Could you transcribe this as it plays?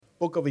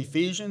book of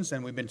Ephesians,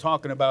 and we've been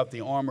talking about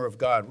the armor of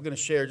God. We're going to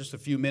share just a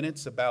few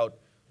minutes about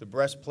the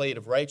breastplate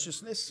of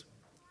righteousness.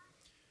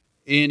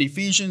 In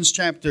Ephesians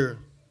chapter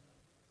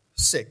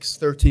 6,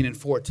 13 and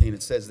 14,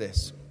 it says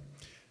this: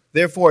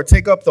 "Therefore,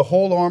 take up the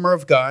whole armor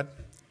of God,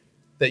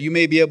 that you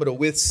may be able to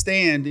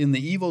withstand in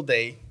the evil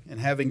day, and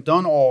having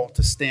done all,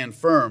 to stand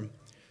firm.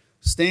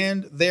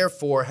 Stand,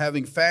 therefore,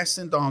 having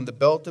fastened on the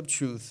belt of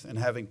truth, and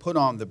having put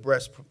on the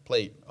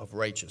breastplate of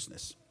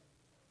righteousness."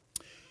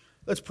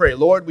 Let's pray.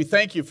 Lord, we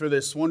thank you for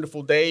this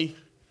wonderful day.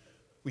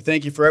 We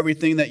thank you for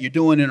everything that you're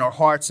doing in our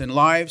hearts and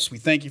lives. We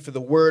thank you for the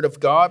word of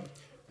God.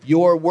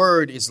 Your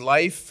word is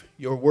life.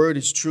 Your word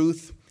is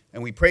truth.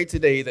 And we pray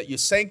today that you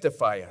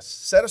sanctify us,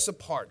 set us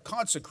apart,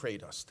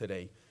 consecrate us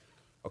today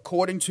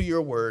according to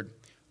your word.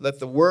 Let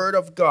the word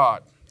of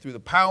God, through the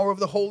power of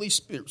the Holy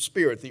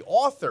Spirit, the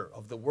author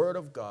of the word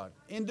of God,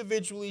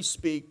 individually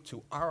speak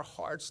to our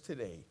hearts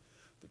today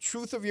the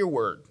truth of your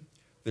word,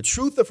 the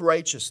truth of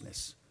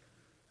righteousness.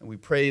 And we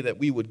pray that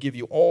we would give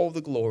you all the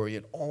glory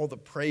and all the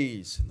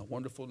praise in the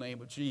wonderful name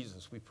of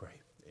Jesus, we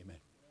pray. Amen.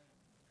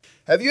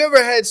 Have you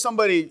ever had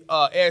somebody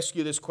ask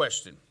you this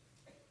question?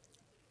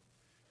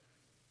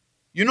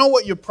 You know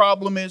what your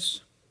problem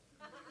is?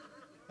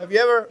 Have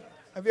you ever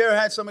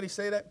had somebody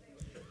say that?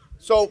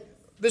 So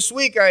this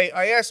week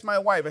I asked my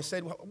wife, I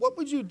said, what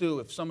would you do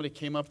if somebody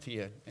came up to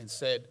you and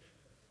said,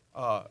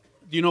 do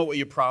you know what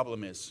your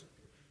problem is?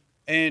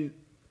 And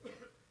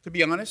to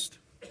be honest,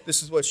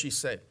 this is what she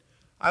said.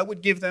 I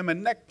would give them a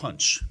neck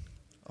punch,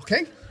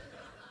 okay?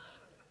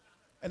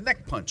 A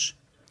neck punch.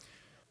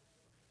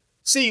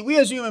 See, we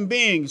as human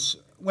beings,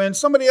 when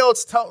somebody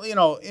else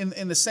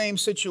in the same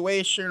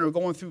situation or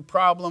going through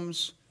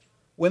problems,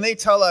 when they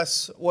tell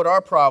us what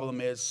our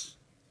problem is,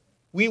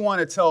 we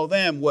want to tell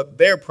them what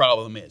their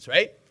problem is,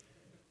 right?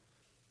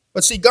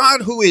 But see,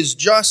 God, who is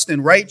just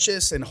and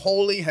righteous and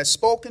holy, has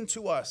spoken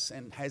to us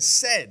and has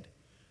said,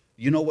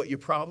 you know what your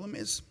problem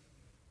is?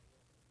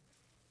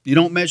 You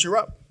don't measure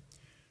up.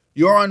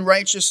 Your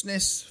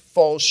unrighteousness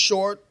falls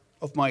short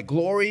of my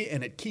glory,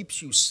 and it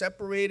keeps you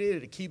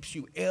separated, it keeps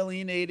you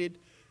alienated,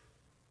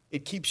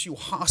 it keeps you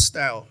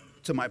hostile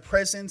to my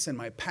presence and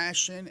my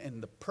passion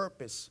and the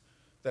purpose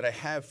that I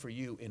have for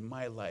you in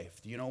my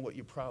life. Do you know what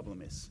your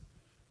problem is?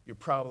 Your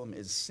problem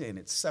is sin.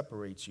 It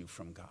separates you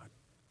from God.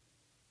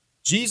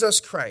 Jesus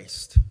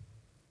Christ,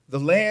 the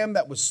Lamb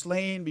that was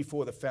slain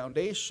before the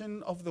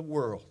foundation of the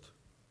world,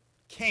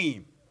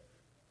 came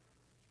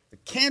to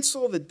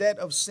cancel the debt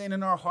of sin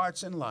in our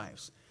hearts and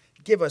lives,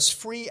 give us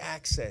free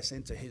access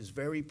into his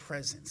very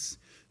presence.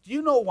 Do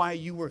you know why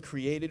you were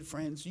created,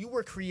 friends? You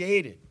were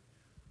created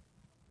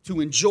to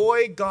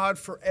enjoy God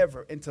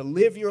forever and to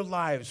live your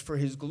lives for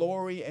his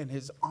glory and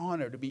his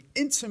honor, to be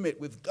intimate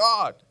with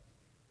God.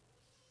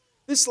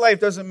 This life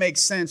doesn't make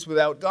sense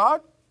without God.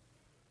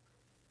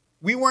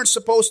 We weren't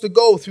supposed to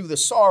go through the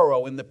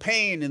sorrow and the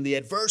pain and the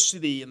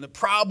adversity and the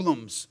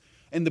problems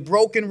and the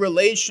broken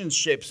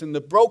relationships and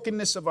the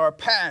brokenness of our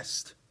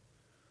past.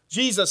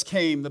 Jesus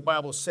came, the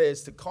Bible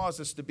says, to cause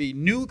us to be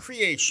new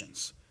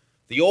creations.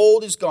 The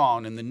old is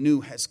gone and the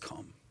new has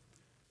come.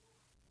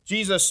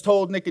 Jesus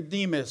told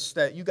Nicodemus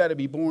that you got to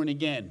be born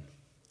again.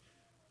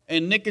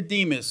 And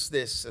Nicodemus,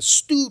 this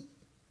astute,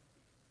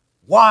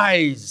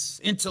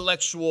 wise,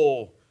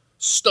 intellectual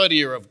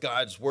studier of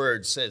God's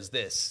word, says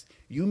this: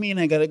 you mean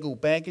I got to go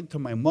back into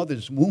my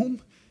mother's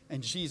womb?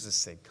 And Jesus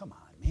said, come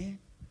on, man.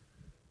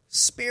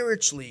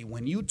 Spiritually,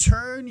 when you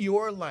turn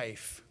your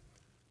life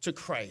to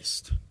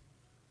Christ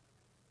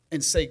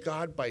and say,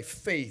 God, by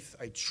faith,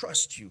 I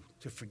trust you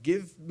to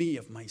forgive me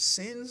of my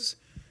sins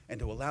and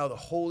to allow the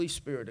Holy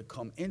Spirit to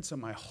come into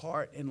my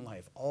heart and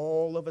life,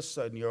 all of a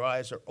sudden your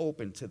eyes are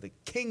open to the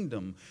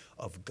kingdom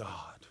of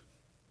God.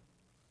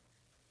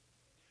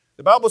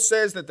 The Bible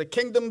says that the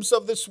kingdoms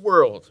of this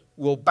world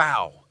will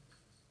bow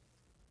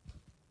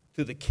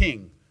to the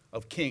King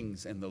of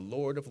kings and the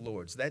Lord of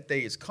lords. That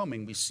day is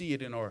coming. We see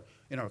it in our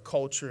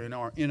culture,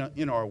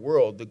 in our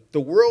world. The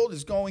world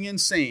is going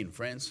insane,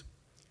 friends.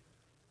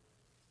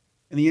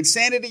 And the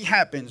insanity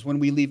happens when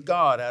we leave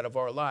God out of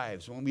our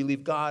lives, when we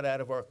leave God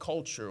out of our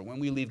culture, when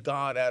we leave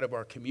God out of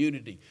our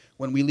community,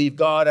 when we leave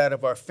God out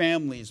of our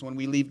families, when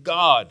we leave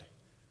God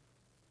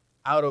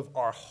out of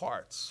our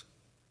hearts.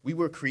 We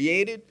were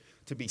created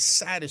to be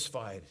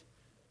satisfied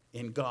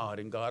in God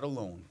and God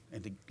alone,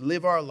 and to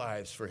live our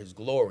lives for his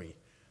glory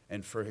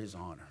and for his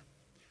honor.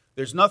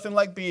 There's nothing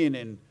like being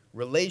in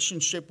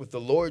relationship with the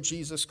Lord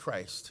Jesus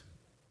Christ.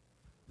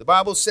 The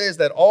Bible says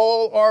that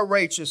all our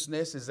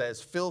righteousness is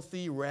as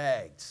filthy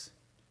rags.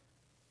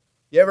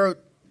 You ever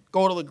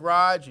go to the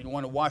garage and you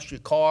want to wash your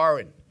car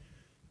and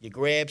you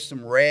grab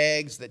some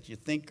rags that you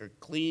think are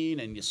clean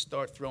and you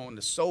start throwing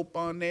the soap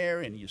on there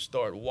and you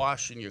start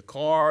washing your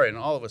car, and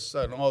all of a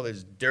sudden all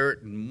this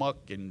dirt and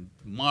muck and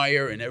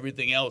mire and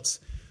everything else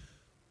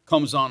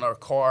comes on our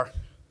car.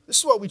 This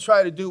is what we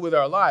try to do with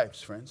our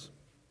lives, friends.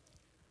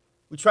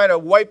 We try to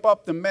wipe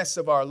up the mess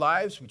of our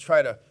lives. We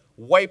try to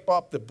wipe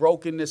up the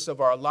brokenness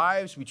of our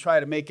lives. We try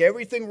to make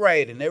everything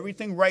right and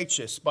everything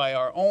righteous by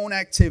our own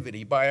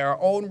activity, by our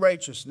own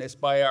righteousness,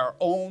 by our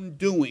own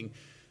doing.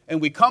 And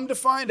we come to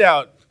find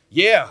out,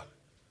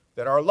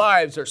 that our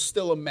lives are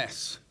still a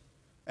mess.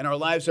 And our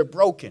lives are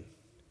broken.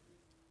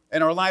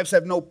 And our lives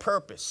have no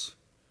purpose.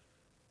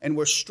 And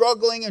we're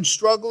struggling and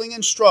struggling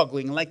and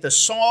struggling. Like the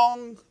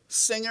song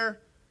singer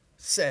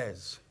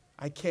says,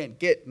 I can't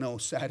get no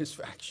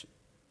satisfaction.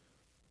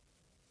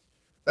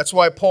 That's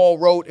why Paul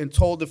wrote and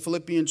told the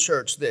Philippian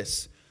church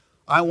this: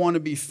 I want to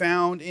be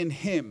found in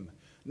him,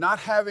 not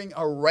having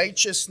a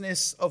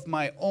righteousness of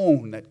my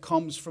own that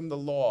comes from the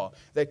law,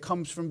 that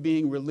comes from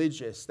being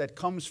religious, that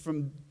comes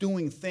from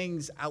doing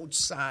things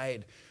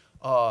outside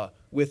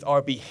with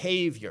our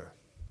behavior.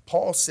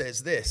 Paul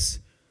says this: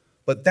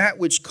 but that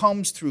which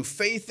comes through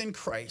faith in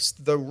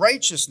Christ, the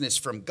righteousness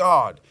from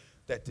God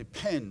that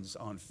depends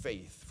on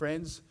faith.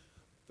 Friends,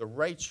 the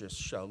righteous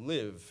shall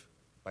live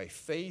by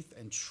faith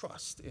and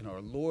trust in our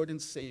Lord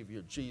and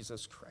Savior,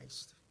 Jesus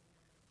Christ.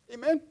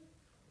 Amen.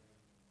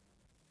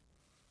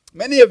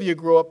 Many of you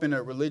grew up in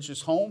a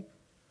religious home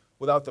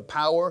without the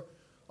power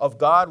of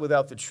God,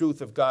 without the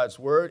truth of God's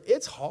word.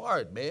 It's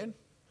hard, man.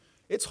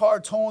 It's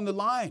hard towing the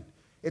line.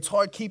 It's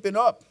hard keeping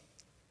up.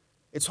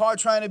 It's hard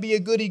trying to be a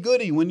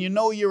goody-goody when you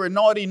know you're a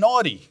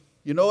naughty-naughty.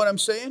 You know what I'm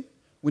saying?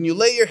 When you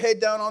lay your head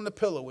down on the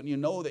pillow, when you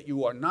know that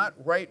you are not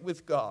right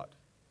with God.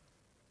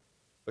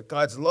 But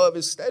God's love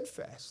is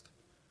steadfast.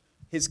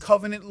 His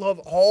covenant love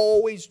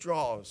always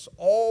draws,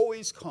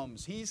 always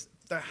comes. He's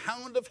the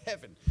hound of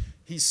heaven.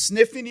 He's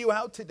sniffing you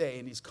out today,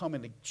 and he's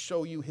coming to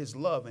show you his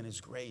love and his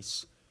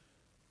grace.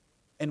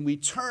 And we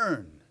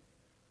turn.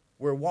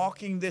 We're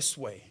walking this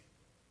way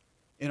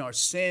in our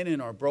sin, in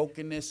our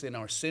brokenness, in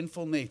our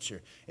sinful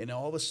nature. And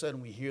all of a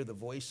sudden we hear the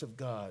voice of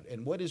God.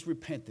 And what is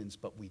repentance?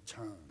 But we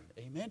turn.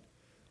 Amen?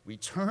 We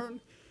turn,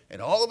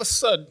 and all of a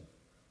sudden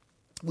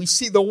we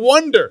see the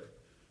wonder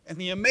and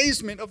the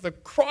amazement of the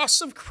cross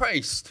of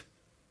Christ.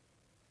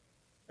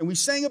 And we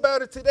sang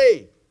about it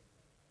today.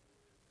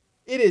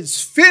 It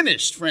is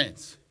finished,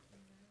 friends.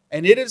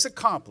 And it is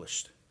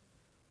accomplished.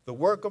 The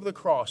work of the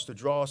cross to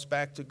draw us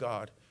back to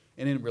God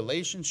and in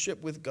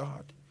relationship with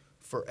God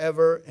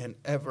forever and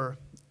ever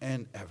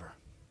and ever.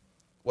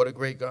 What a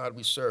great God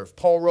we serve.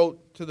 Paul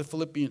wrote to the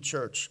Philippian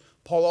church.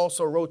 Paul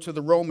also wrote to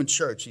the Roman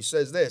church. He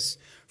says this: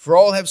 for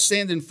all have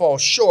sinned and fall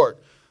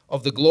short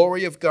of the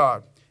glory of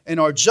God and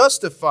are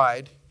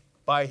justified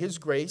by his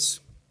grace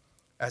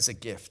as a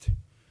gift,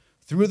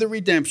 through the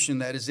redemption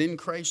that is in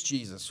Christ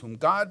Jesus, whom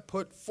God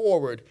put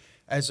forward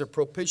as a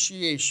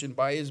propitiation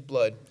by his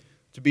blood,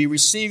 to be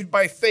received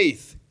by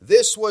faith.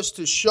 This was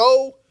to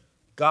show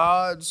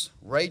God's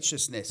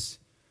righteousness,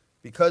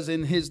 because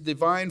in his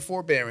divine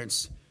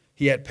forbearance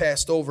he had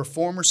passed over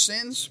former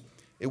sins.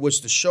 It was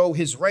to show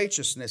his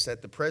righteousness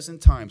at the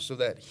present time, so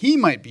that he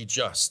might be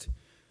just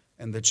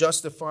and the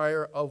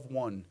justifier of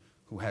one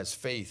who has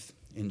faith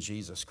in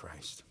Jesus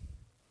Christ.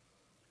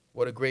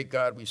 What a great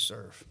God we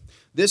serve.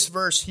 This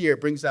verse here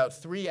brings out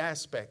three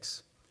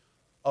aspects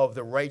of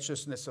the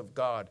righteousness of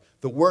God,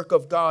 the work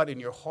of God in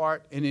your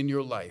heart and in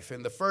your life.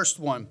 And the first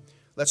one,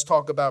 let's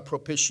talk about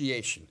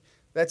propitiation.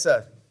 That's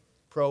a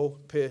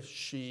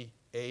propitiation.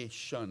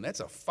 That's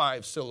a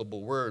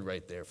 5-syllable word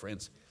right there,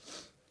 friends.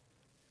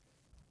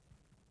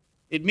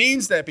 It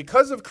means that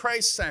because of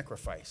Christ's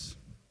sacrifice,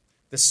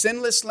 the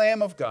sinless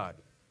Lamb of God,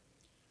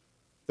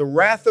 the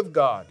wrath of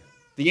God,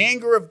 the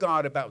anger of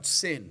God about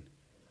sin,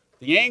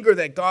 the anger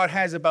that God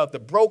has about the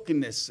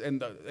brokenness and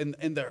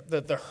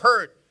the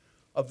hurt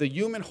of the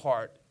human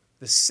heart,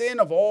 the sin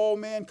of all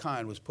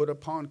mankind was put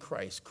upon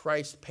Christ.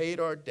 Christ paid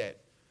our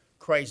debt.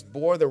 Christ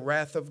bore the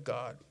wrath of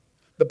God.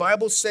 The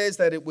Bible says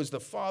that it was the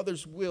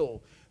Father's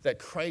will that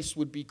Christ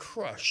would be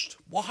crushed.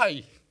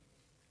 Why?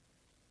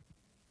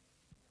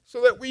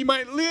 So that we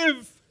might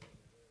live.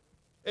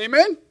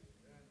 Amen?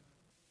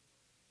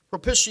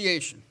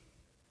 Propitiation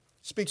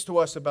speaks to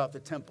us about the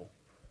temple.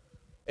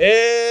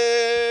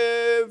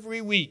 Every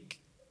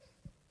week,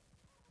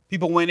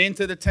 people went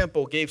into the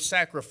temple, gave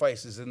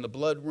sacrifices, and the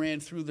blood ran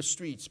through the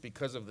streets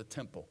because of the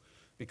temple,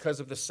 because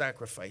of the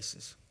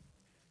sacrifices.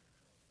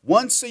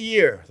 Once a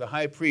year, the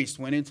high priest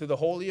went into the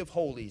Holy of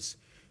Holies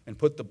and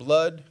put the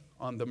blood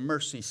on the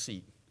mercy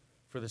seat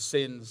for the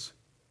sins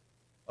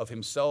of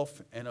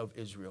himself and of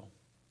Israel.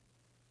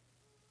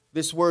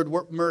 This word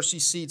mercy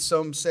seat,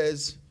 some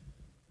says,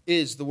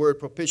 is the word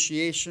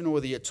propitiation or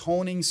the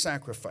atoning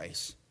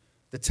sacrifice.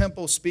 The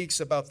temple speaks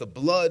about the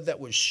blood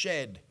that was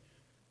shed.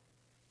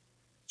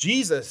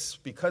 Jesus,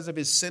 because of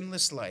his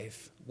sinless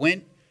life,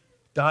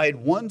 died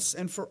once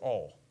and for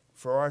all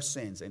for our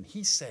sins, and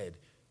he said,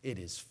 it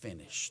is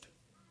finished.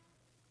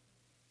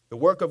 The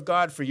work of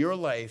God for your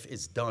life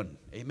is done.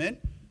 Amen?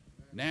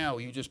 Now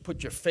you just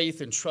put your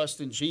faith and trust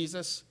in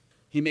Jesus.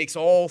 He makes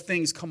all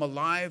things come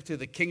alive to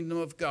the kingdom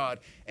of God.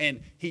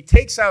 And he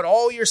takes out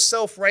all your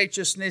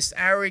self-righteousness,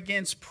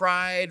 arrogance,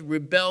 pride,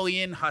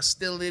 rebellion,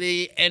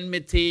 hostility,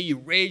 enmity. You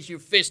raise your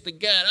fist to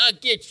God. I'll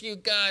get you,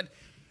 God.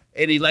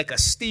 And he, like a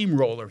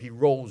steamroller, he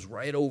rolls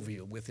right over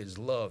you with his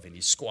love. And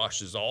he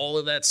squashes all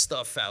of that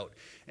stuff out.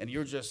 And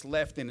you're just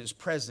left in his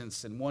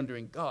presence and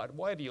wondering, God,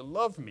 why do you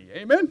love me?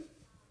 Amen?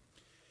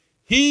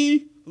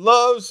 He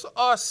loves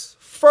us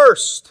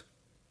first.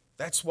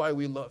 That's why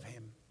we love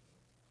him.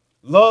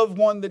 Love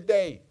won the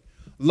day.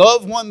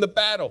 Love won the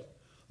battle.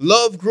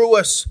 Love grew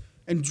us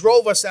and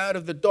drove us out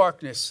of the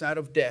darkness, out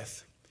of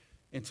death,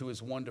 into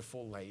his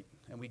wonderful light.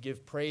 And we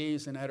give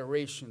praise and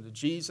adoration to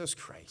Jesus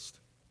Christ.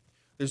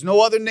 There's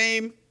no other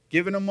name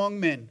given among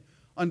men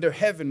under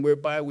heaven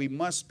whereby we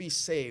must be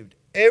saved.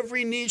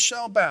 Every knee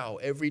shall bow,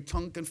 every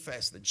tongue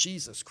confess that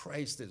Jesus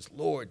Christ is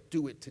Lord.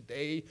 Do it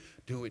today.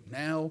 Do it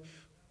now.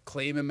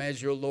 Claim him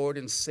as your Lord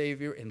and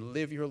Savior and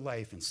live your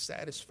life in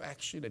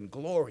satisfaction and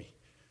glory,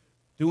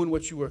 doing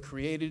what you were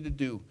created to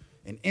do,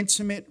 an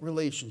intimate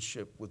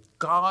relationship with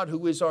God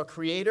who is our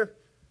Creator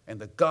and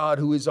the God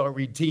who is our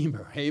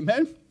Redeemer.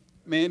 Amen?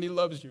 Man, he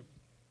loves you.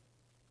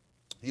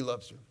 He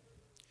loves you.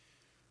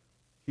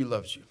 He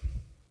loves you.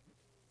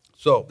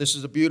 So this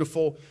is a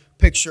beautiful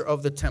picture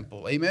of the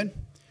temple. Amen?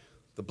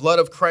 The blood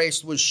of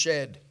Christ was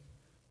shed.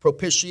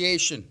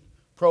 Propitiation.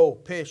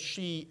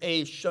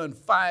 Propitiation.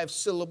 5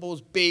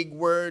 syllables, big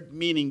word,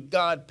 meaning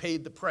God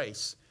paid the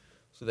price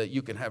so that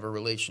you can have a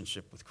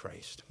relationship with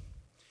Christ.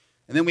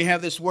 And then we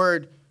have this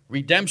word,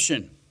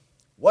 redemption.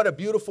 What a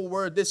beautiful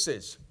word this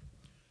is.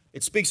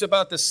 It speaks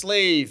about the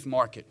slave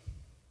market.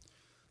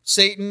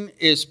 Satan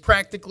is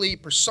practically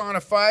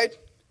personified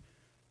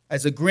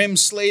as a grim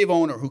slave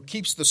owner who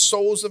keeps the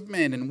souls of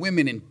men and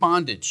women in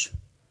bondage,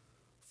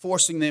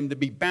 forcing them to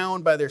be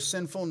bound by their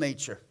sinful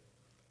nature.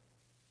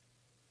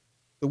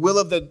 The will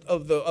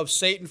of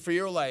Satan for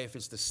your life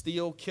is to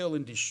steal, kill,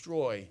 and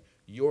destroy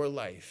your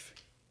life.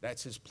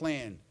 That's his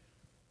plan.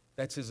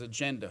 That's his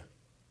agenda.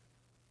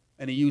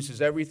 And he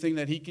uses everything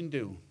that he can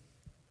do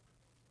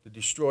to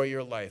destroy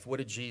your life. What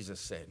did Jesus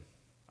say?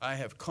 I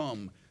have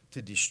come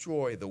to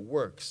destroy the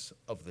works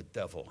of the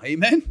devil.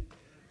 Amen?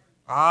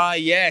 Ah,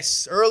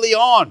 yes. Early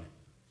on,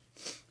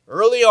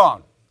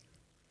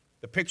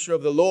 the picture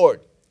of the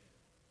Lord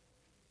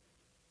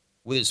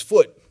with his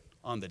foot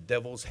on the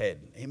devil's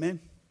head. Amen?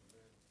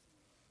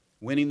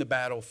 Winning the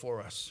battle for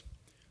us.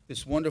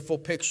 This wonderful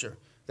picture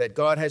that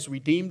God has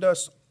redeemed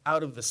us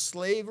out of the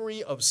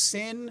slavery of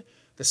sin,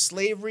 the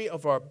slavery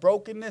of our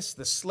brokenness,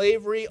 the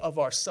slavery of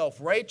our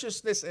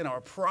self-righteousness and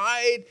our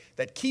pride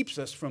that keeps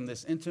us from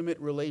this intimate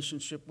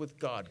relationship with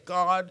God.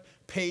 God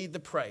paid the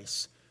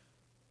price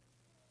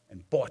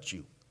and bought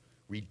you,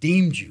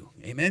 redeemed you.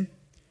 Amen?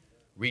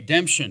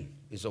 Redemption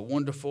is a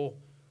wonderful,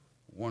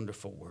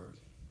 wonderful word.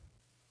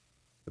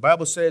 The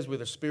Bible says where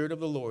the Spirit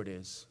of the Lord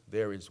is,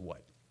 there is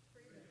what?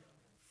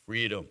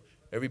 Freedom.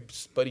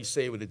 Everybody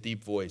say with a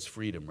deep voice,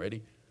 freedom.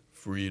 Ready?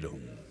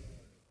 Freedom.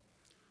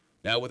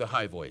 Now with a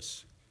high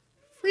voice.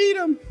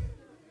 Freedom.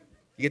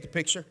 You get the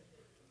picture?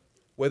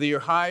 Whether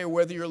you're high or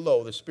whether you're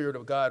low, the Spirit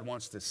of God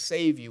wants to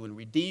save you and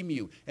redeem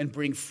you and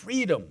bring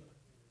freedom.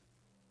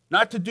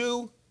 Not to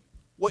do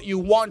what you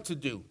want to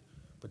do,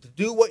 but to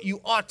do what you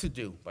ought to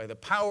do by the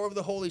power of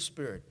the Holy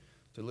Spirit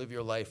to live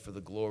your life for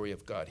the glory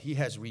of God. He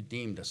has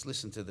redeemed us.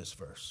 Listen to this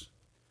verse.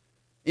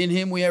 In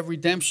him we have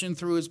redemption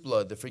through his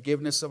blood, the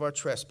forgiveness of our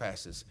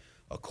trespasses,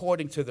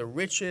 according to the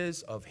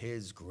riches of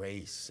his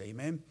grace.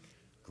 Amen?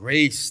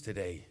 Grace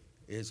today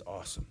is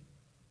awesome.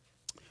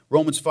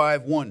 Romans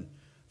 5:1.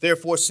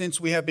 Therefore,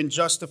 since we have been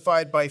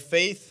justified by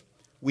faith,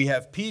 we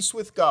have peace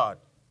with God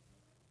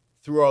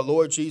through our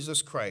Lord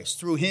Jesus Christ.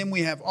 Through him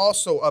we have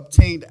also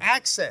obtained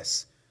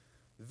access,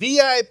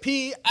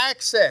 VIP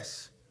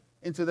access,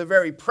 into the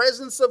very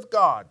presence of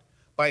God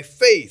by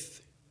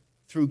faith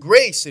through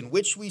grace in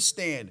which we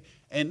stand.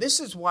 And this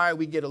is why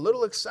we get a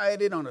little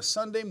excited on a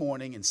Sunday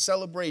morning in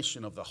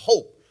celebration of the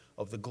hope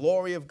of the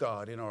glory of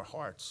God in our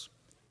hearts,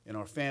 in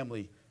our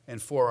family,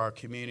 and for our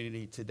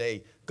community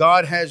today.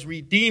 God has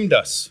redeemed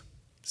us,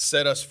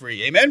 set us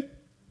free. Amen?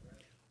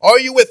 Are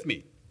you with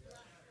me?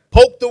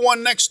 Poke the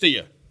one next to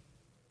you.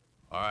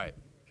 All right.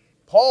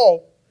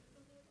 Paul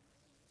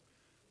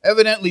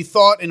evidently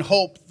thought and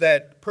hoped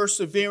that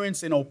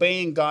perseverance in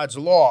obeying God's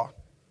law,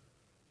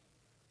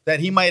 that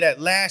he might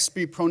at last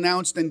be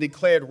pronounced and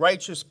declared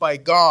righteous by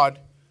God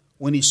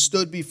when he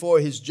stood before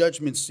his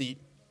judgment seat.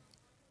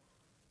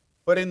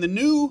 But in the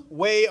new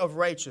way of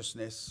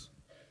righteousness,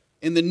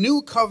 in the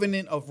new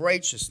covenant of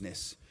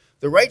righteousness,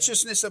 the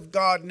righteousness of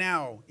God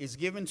now is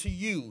given to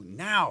you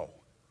now.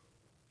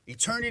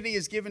 Eternity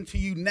is given to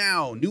you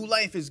now. New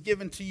life is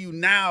given to you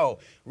now.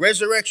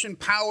 Resurrection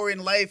power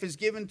in life is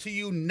given to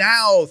you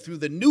now through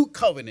the new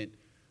covenant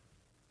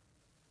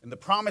and the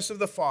promise of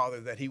the Father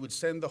that he would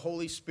send the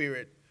Holy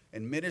Spirit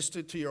and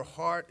minister to your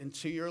heart and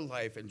to your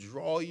life and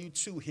draw you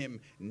to him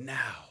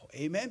now.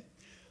 Amen?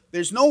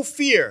 There's no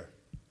fear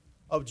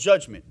of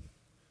judgment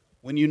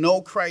when you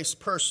know Christ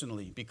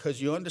personally,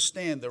 because you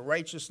understand the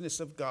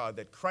righteousness of God,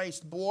 that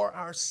Christ bore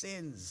our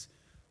sins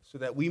so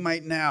that we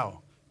might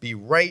now be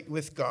right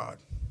with God.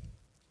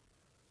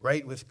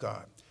 Right with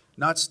God.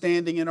 Not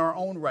standing in our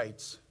own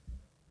rights,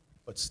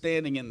 but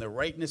standing in the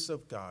rightness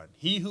of God.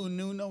 He who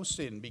knew no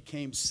sin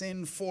became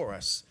sin for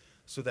us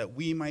so that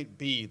we might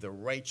be the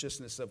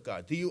righteousness of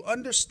God. Do you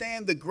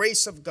understand the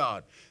grace of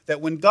God?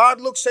 That when God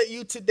looks at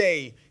you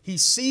today, he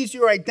sees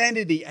your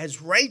identity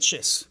as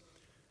righteous.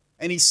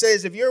 And he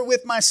says, if you're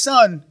with my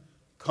son,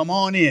 come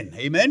on in.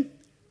 Amen?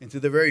 into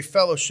the very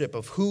fellowship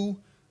of who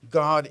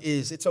God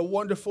is. It's a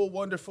wonderful,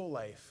 wonderful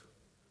life,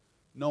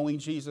 knowing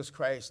Jesus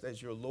Christ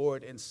as your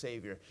Lord and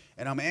Savior.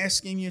 And I'm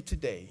asking you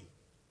today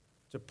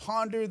to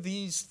ponder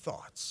these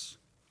thoughts.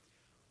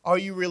 Are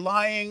you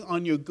relying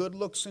on your good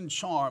looks and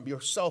charm,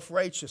 your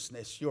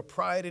self-righteousness, your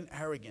pride and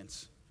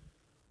arrogance?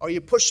 Are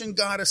you pushing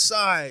God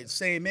aside,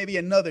 saying maybe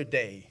another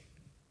day?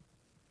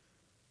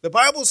 The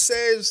Bible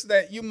says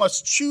that you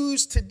must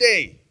choose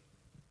today.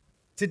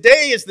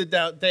 Today is the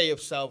day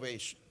of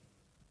salvation.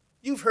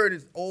 You've heard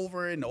it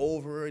over and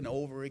over and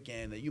over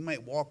again that you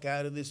might walk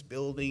out of this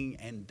building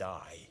and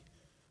die.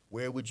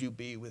 Where would you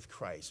be with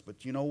Christ?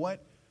 But you know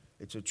what?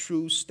 It's a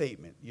true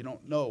statement. You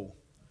don't know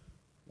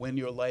when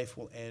your life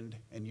will end,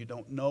 and you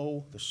don't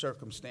know the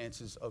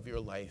circumstances of your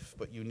life,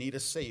 but you need a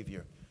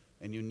Savior,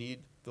 and you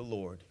need the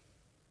Lord.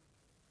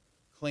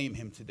 Claim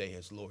him today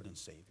as Lord and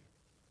Savior.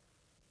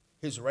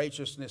 His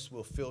righteousness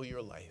will fill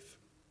your life.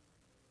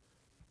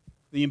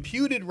 The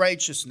imputed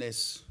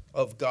righteousness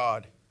of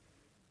God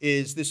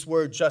is this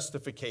word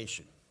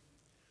justification.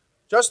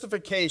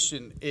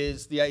 Justification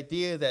is the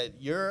idea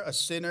that you're a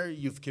sinner,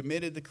 you've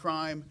committed the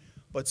crime,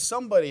 but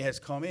somebody has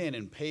come in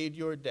and paid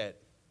your debt.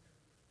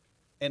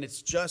 And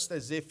it's just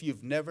as if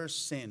you've never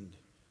sinned.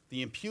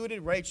 The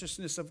imputed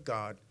righteousness of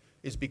God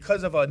is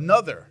because of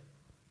another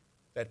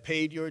that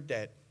paid your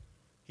debt.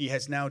 He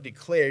has now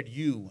declared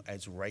you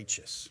as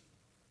righteous,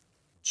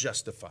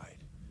 justified.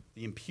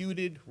 The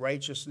imputed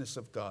righteousness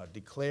of God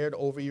declared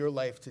over your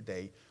life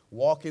today.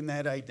 Walk in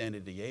that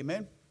identity.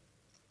 Amen?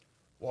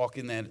 Walk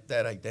in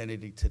that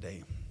identity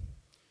today.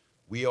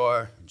 We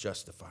are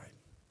justified.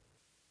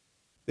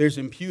 There's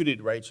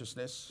imputed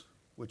righteousness,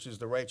 which is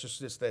the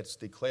righteousness that's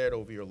declared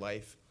over your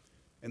life.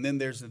 And then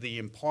there's the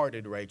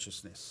imparted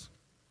righteousness.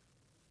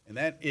 And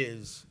that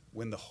is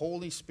when the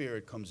Holy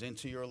Spirit comes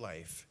into your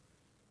life,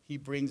 he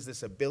brings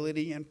this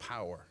ability and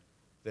power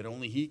that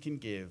only he can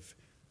give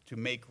to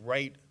make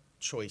right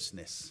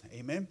choiceness.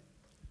 Amen?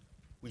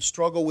 We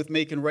struggle with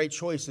making right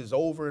choices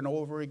over and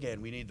over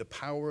again. We need the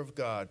power of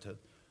God to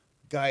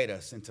guide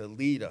us and to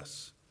lead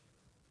us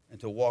and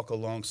to walk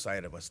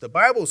alongside of us. The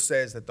Bible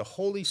says that the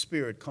Holy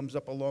Spirit comes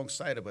up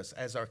alongside of us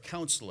as our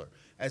counselor,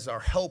 as our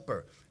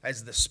helper,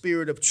 as the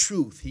Spirit of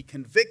truth. He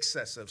convicts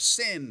us of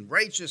sin,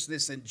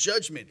 righteousness, and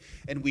judgment,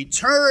 and we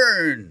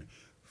turn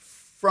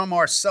from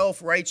our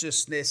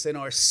self-righteousness and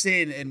our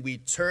sin, and we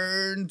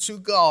turn to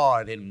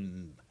God,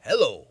 and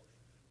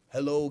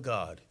hello,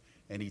 God.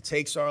 And he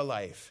takes our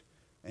life,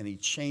 and he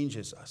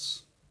changes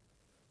us.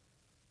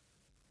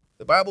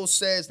 The Bible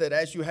says that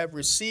as you have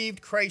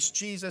received Christ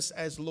Jesus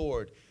as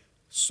Lord,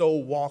 so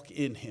walk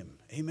in him.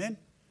 Amen?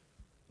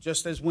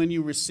 Just as when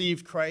you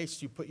received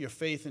Christ, you put your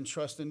faith and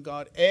trust in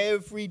God.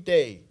 Every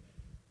day,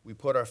 we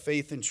put our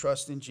faith and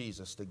trust in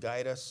Jesus to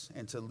guide us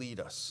and to lead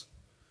us.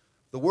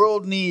 The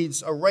world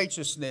needs a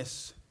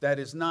righteousness that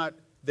is not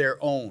their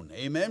own.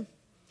 Amen?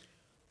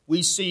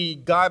 We see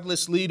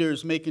godless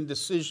leaders making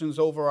decisions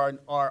over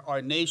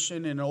our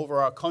nation and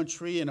over our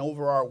country and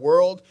over our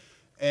world,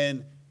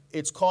 and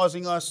it's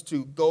causing us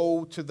to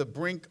go to the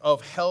brink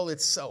of hell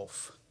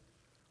itself.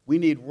 We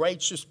need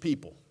righteous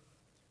people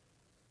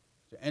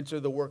to enter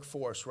the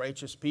workforce,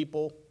 righteous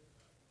people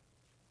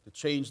to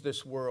change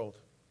this world.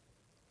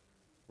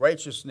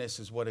 Righteousness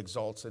is what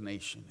exalts a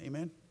nation.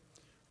 Amen?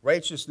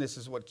 Righteousness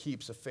is what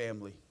keeps a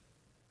family.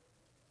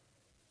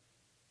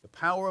 The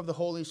power of the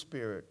Holy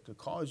Spirit to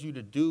cause you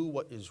to do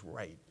what is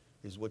right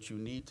is what you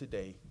need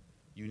today.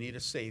 You need a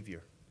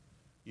Savior.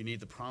 You need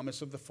the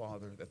promise of the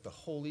Father that the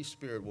Holy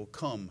Spirit will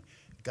come,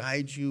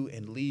 guide you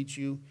and lead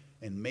you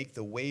and make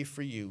the way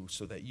for you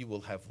so that you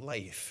will have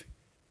life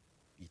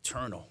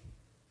eternal.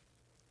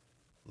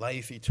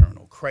 Life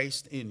eternal.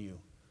 Christ in you,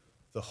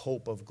 the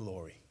hope of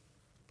glory.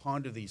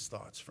 Ponder these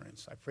thoughts,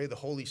 friends. I pray the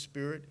Holy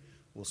Spirit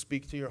will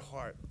speak to your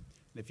heart.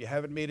 And if you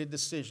haven't made a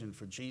decision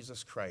for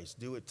Jesus Christ,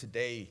 do it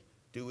today.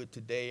 Do it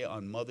today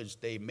on Mother's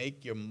Day.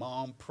 Make your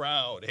mom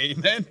proud.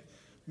 Amen?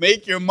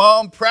 Make your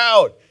mom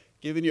proud,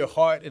 giving your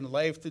heart and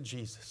life to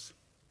Jesus.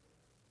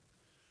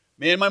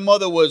 Man, my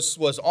mother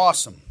was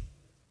awesome.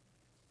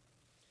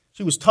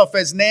 She was tough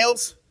as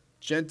nails,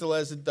 gentle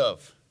as a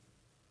dove.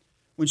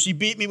 When she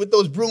beat me with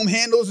those broom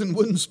handles and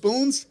wooden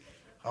spoons,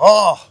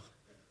 I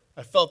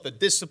felt the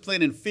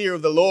discipline and fear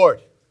of the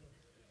Lord.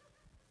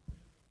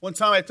 One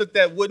time I took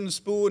that wooden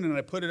spoon and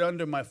I put it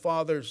under my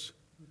father's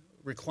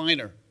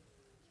recliner,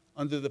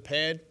 under the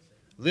pad.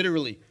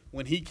 Literally,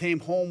 when he came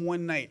home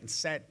one night and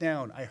sat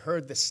down, I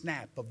heard the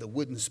snap of the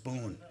wooden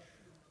spoon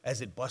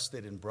as it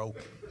busted and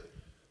broke.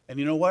 And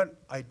you know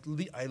what? I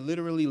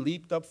literally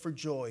leaped up for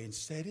joy and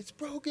said, "It's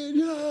broken."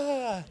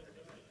 Yeah.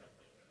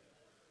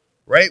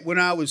 Right when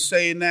I was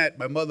saying that,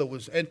 my mother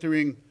was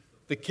entering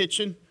the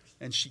kitchen,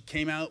 and she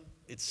came out,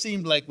 it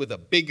seemed like with a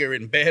bigger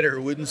and better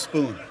wooden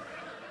spoon.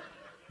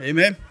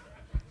 Amen?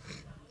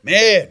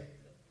 Man,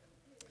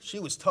 she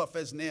was tough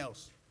as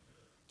nails.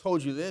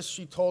 Told you this.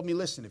 She told me,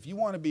 listen, if you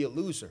want to be a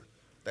loser,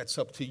 that's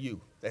up to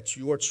you. That's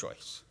your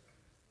choice.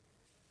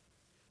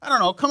 I don't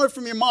know, coming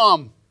from your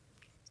mom,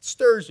 it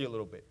stirs you a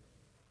little bit.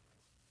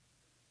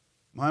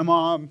 My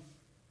mom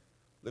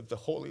lived a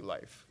holy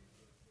life,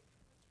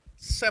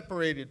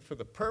 separated for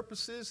the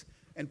purposes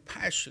and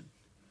passion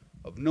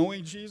of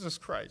knowing Jesus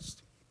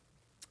Christ.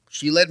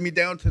 She led me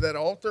down to that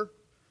altar,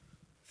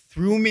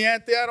 threw me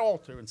at that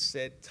altar, and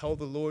said, tell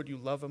the Lord you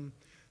love him.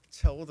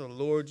 Tell the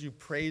Lord you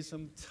praise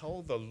him.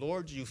 Tell the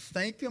Lord you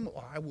thank him,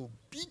 or I will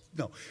beat.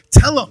 No,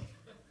 tell him.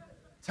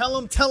 Tell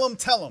him, tell him,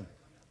 tell him.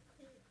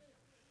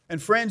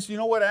 And friends, you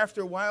know what?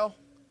 After a while,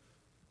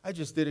 I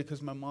just did it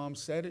because my mom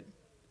said it.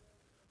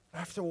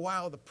 After a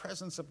while, the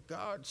presence of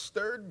God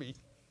stirred me.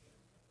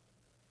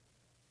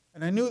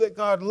 And I knew that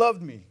God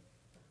loved me.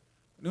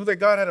 I knew that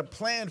God had a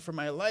plan for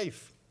my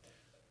life.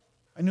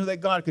 I knew that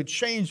God could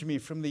change me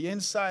from the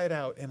inside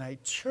out. And I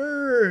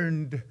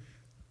turned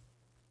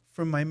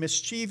from my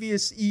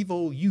mischievous,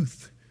 evil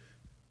youth.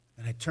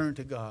 And I turned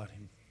to God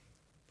and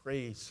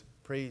praise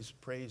him.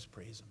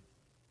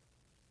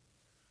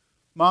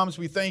 Moms,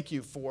 we thank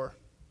you for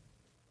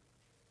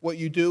what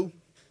you do.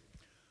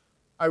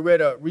 I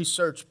read a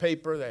research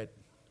paper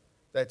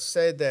that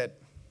said that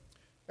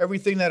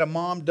everything that a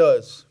mom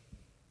does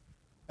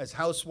as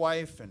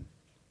housewife and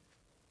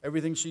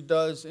everything she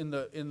does in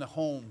the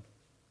home,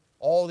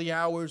 all the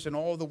hours and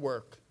all the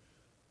work,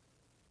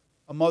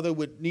 a mother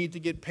would need to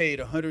get paid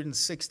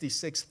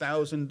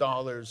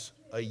 $166,000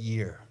 a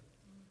year.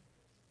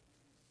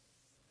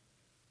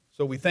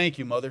 So we thank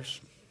you,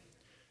 mothers.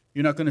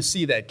 You're not going to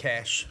see that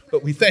cash,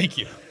 but we thank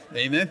you.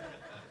 Amen?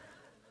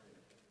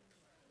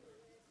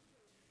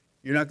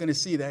 You're not going to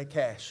see that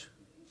cash.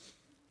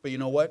 But you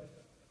know what?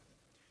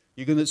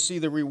 You're going to see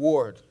the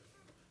reward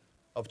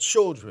of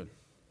children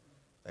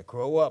that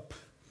grow up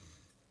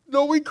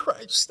knowing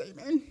Christ.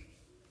 Amen?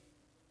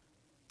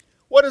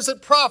 What does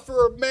it profit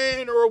for a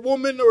man or a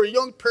woman or a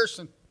young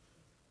person?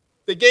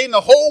 They gain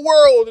the whole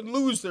world and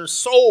lose their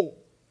soul.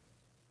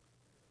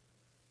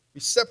 Be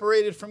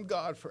separated from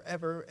God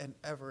forever and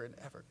ever and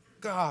ever.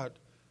 God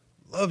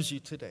loves you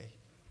today.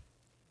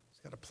 He's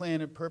got a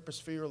plan and purpose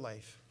for your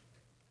life.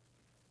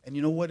 And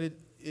you know what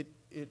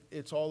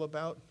it's all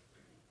about?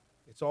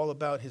 It's all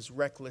about his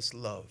reckless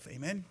love.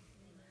 Amen?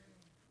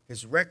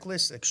 His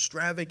reckless,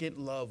 extravagant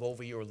love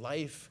over your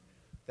life,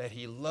 that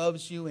he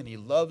loves you and he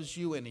loves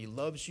you and he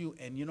loves you.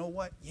 And you know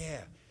what?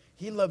 Yeah,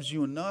 he loves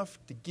you enough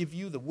to give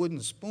you the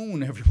wooden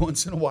spoon every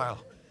once in a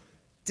while.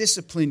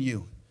 Discipline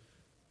you.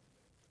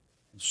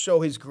 And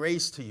show his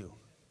grace to you.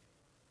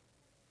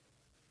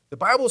 The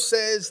Bible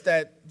says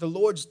that the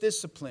Lord's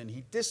discipline,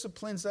 he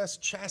disciplines us,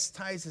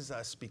 chastises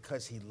us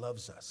because he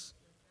loves us.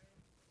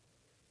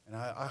 And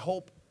I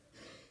hope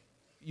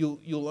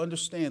you'll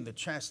understand the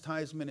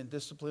chastisement and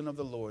discipline of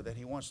the Lord, that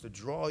he wants to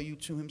draw you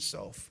to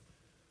himself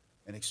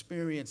and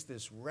experience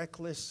this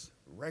reckless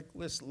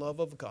love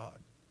of God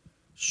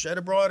shed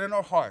abroad in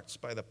our hearts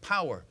by the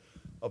power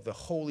of the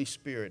Holy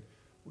Spirit.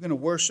 We're going to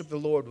worship the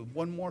Lord with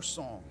one more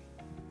song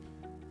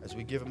as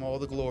we give him all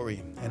the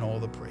glory and all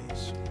the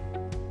praise.